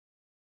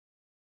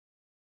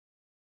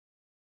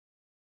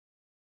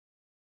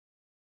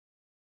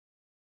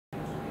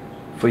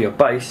For your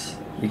base,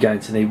 you're going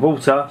to need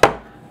water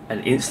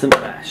and instant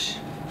mash.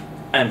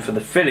 And for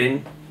the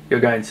filling, you're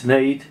going to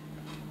need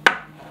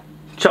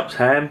chopped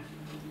ham,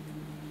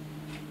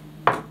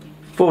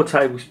 4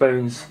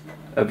 tablespoons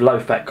of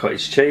low-fat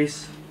cottage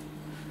cheese,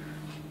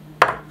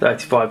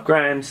 35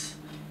 grams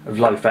of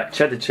low-fat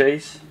cheddar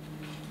cheese,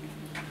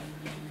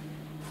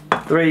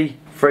 3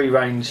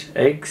 free-range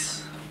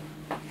eggs,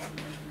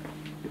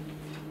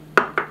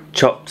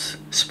 chopped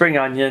spring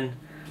onion,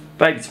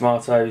 baby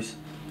tomatoes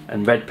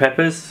and red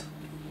peppers,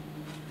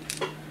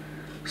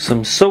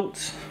 some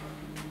salt,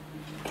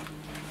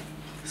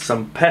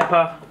 some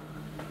pepper,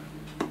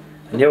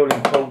 and the all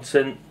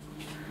important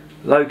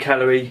low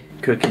calorie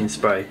cooking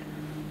spray.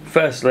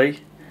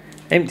 Firstly,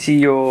 empty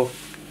your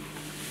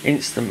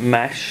instant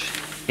mash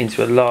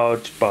into a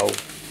large bowl.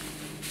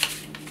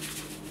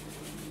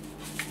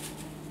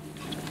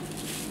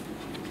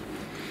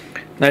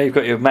 Now you've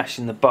got your mash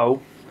in the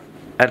bowl,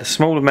 add a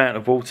small amount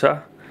of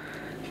water,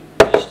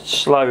 just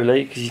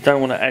slowly, because you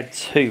don't want to add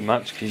too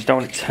much because you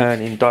don't want it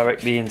turning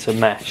directly into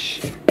mash.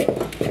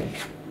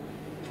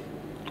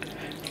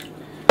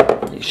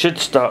 It should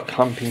start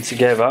clumping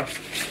together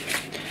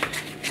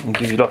and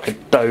give you like a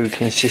dough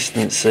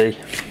consistency.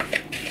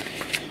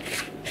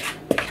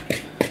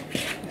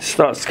 It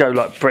starts to go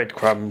like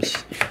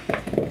breadcrumbs.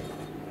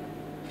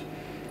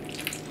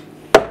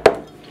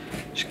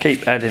 Just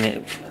keep adding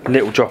it a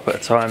little drop at a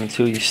time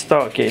until you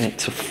start getting it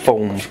to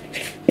form.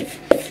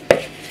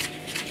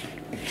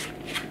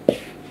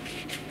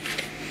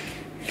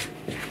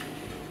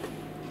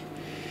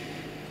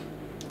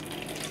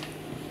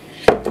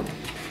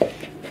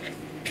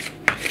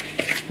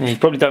 And you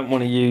probably don't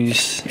want to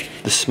use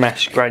the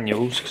smashed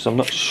granules because I'm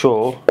not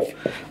sure.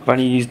 I've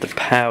only used the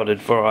powdered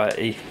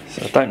variety,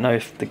 so I don't know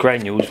if the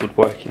granules would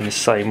work in the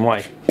same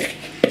way.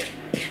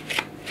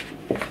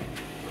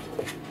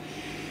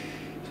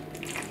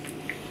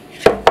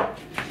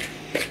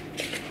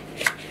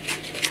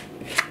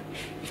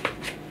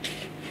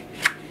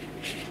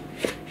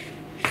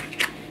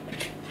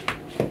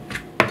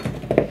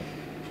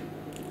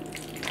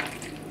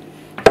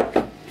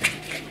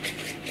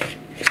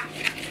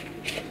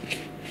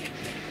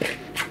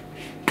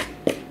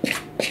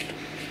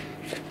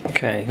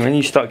 Okay, when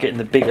you start getting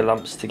the bigger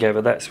lumps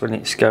together, that's when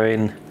it's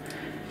going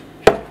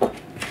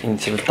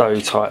into the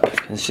dough type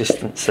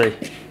consistency.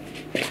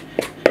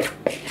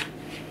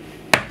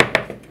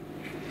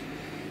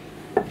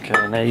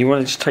 Okay, now you want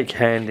to just take your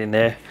hand in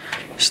there,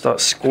 start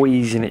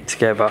squeezing it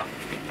together.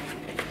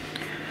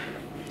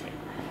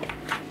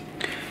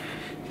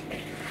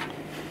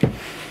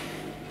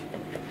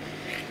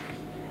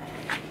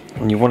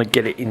 And you want to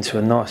get it into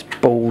a nice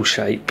ball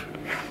shape.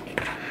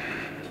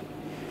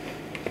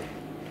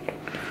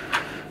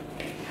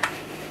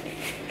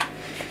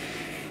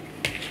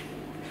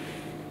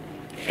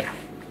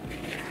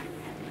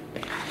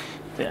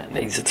 Yeah, it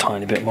needs a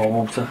tiny bit more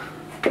water.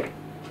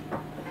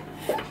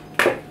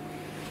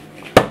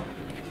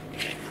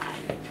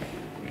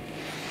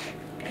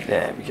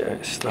 There we go,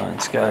 it's starting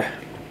to go.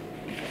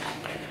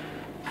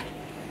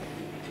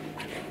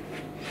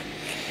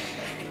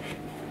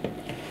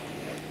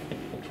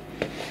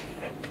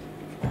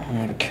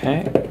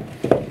 Okay.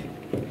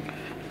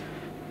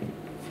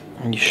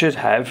 And you should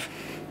have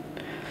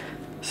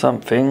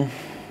something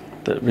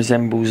that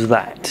resembles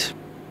that.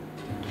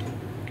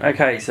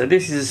 Okay, so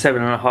this is a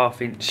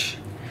 7.5 inch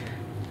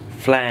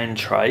flan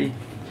tray.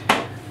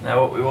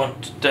 Now what we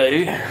want to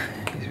do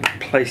is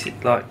place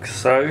it like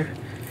so.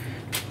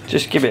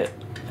 Just give it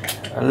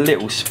a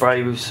little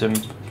spray with some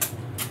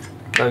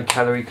low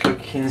calorie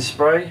cooking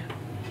spray.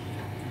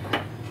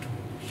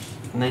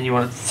 And then you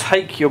want to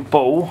take your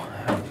ball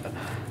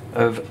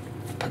of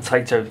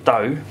potato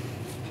dough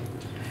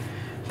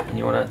and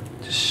you want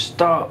to just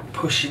start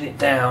pushing it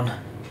down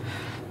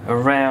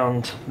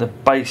around the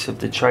base of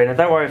the tray. Now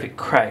don't worry if it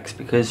cracks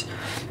because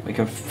we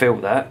can feel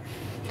that,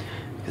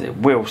 because it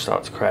will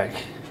start to crack.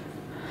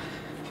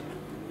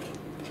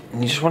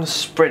 And you just want to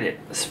spread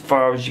it as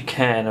far as you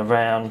can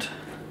around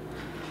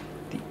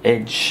the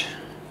edge,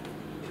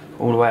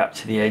 all the way up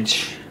to the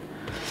edge.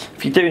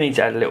 If you do need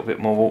to add a little bit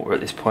more water at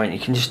this point, you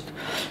can just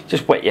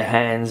wet your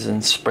hands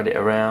and spread it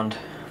around.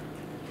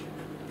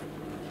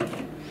 There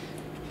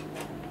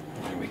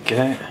we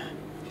go.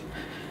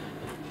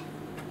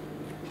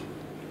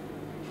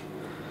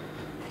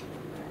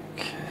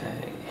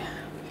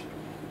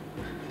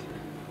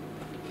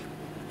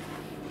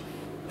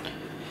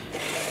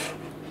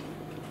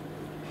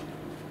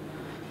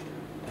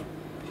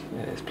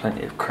 There's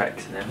plenty of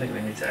cracks in there. I think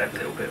we need to add a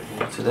little bit of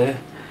water there.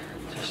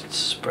 Just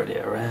spread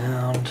it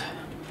around.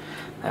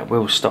 That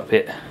will stop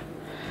it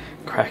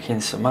cracking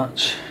so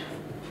much.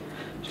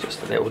 It's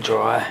just a little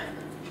dry.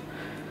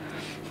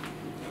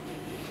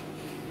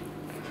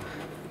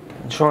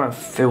 And try and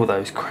fill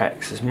those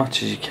cracks as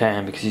much as you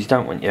can, because you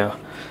don't want your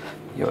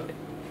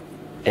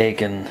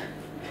egg and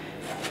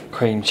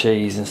cream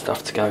cheese and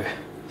stuff to go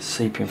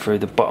seeping through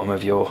the bottom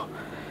of your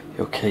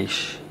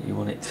quiche. You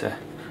want it to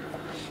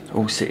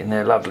all sit in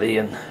there lovely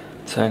and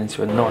turn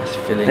into a nice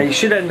filling. Now you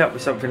should end up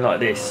with something like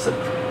this.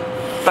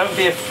 don't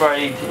be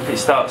afraid if it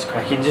starts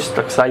cracking. Just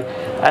like I say,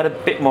 add a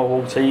bit more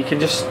water. You can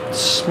just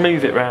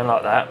smooth it around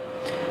like that.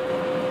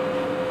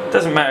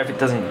 Doesn't matter if it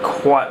doesn't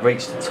quite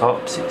reach the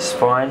tops, it's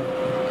fine,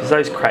 because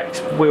those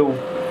cracks will,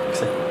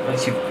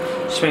 once you've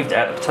smoothed it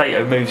out, the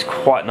potato moves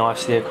quite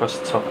nicely across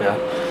the top here.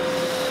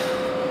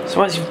 So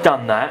once you've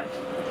done that,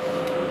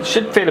 it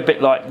should feel a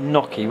bit like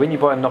gnocchi. When you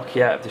buy a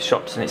gnocchi out of the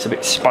shops and it's a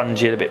bit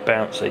spongy and a bit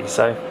bouncy,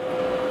 so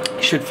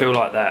it should feel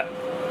like that.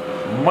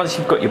 And once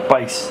you've got your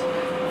base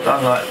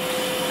done, like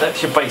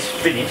that's your base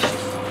finished.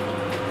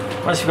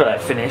 Once you've got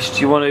that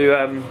finished, you want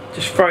to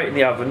just throw it in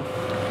the oven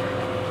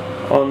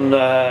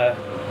on.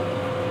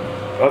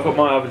 I've got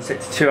my oven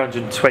set to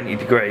 220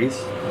 degrees,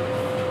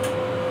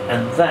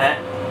 and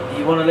that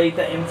you want to leave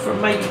that in for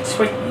maybe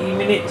 20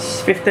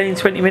 minutes,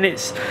 15-20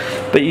 minutes,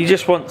 but you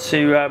just want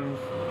to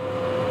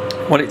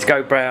want it to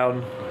go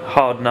brown,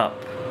 harden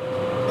up,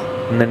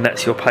 and then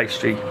that's your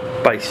pastry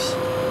base.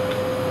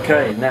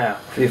 Okay, now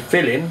for your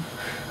filling,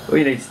 all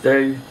you need to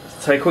do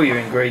is take all your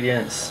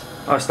ingredients.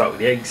 I start with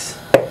the eggs,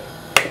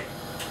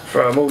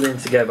 throw them all in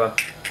together.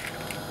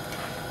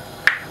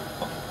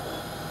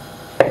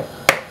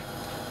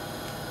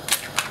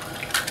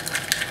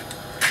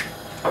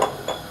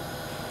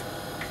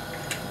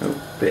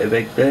 Bit of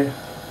egg there.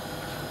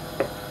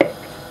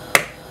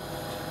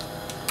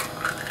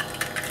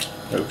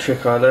 Little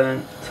trick I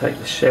learned, take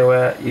the shell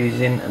out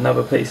using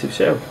another piece of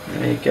shell.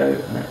 There you go,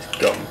 and that's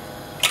gone.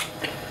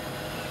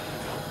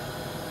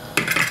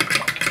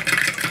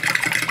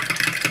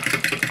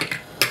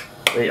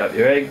 Beat up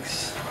your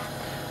eggs,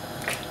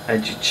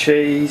 add your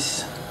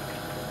cheese,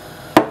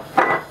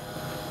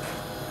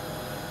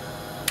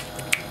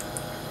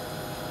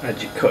 add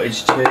your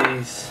cottage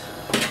cheese,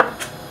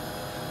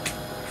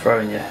 throw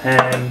in your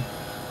ham,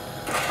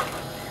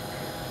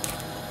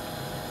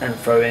 and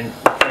throw in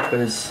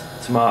peppers,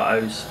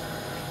 tomatoes,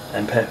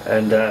 and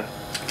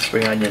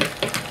spring onion.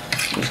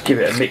 Just give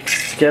it a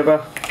mix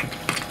together,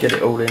 get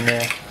it all in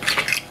there.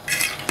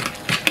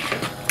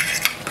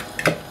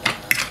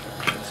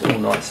 It's all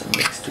nice and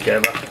mixed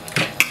together.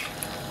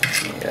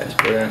 There you go, it's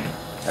brilliant.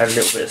 Add a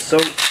little bit of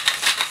salt.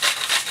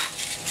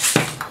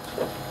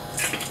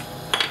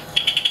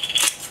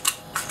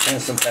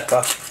 And some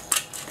pepper.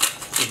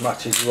 As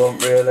much as you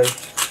want, really.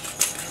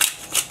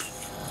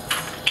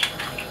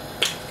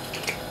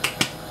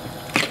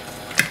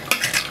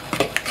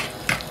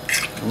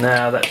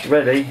 Now that's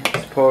ready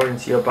to pour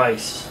into your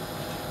base.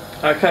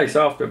 Okay,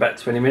 so after about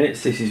 20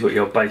 minutes, this is what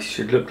your base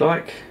should look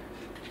like.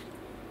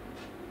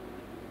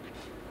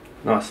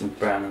 Nice and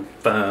brown and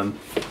firm.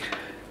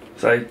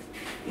 So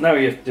now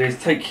what you have to do is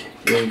take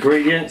your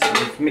ingredients that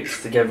you've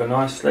mixed together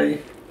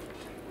nicely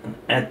and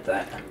add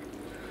that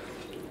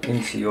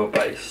into your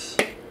base.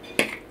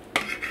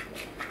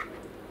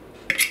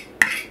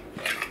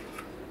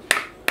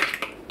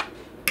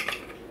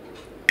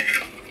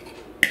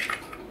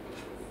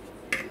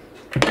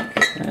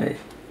 Okay,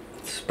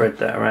 spread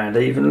that around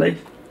evenly.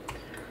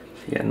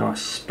 You get a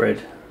nice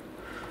spread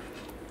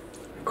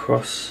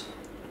across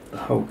the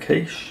whole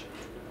quiche.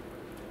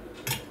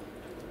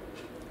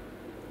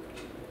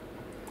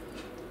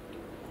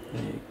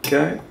 There you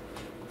go.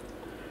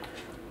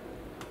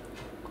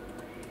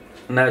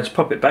 Now just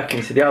pop it back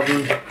into the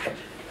oven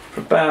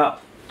for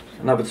about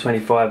another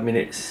 25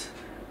 minutes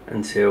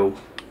until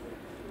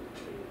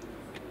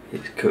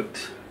it's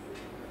cooked.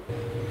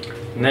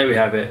 And there we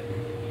have it.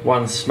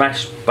 One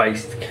smash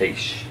based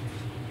quiche.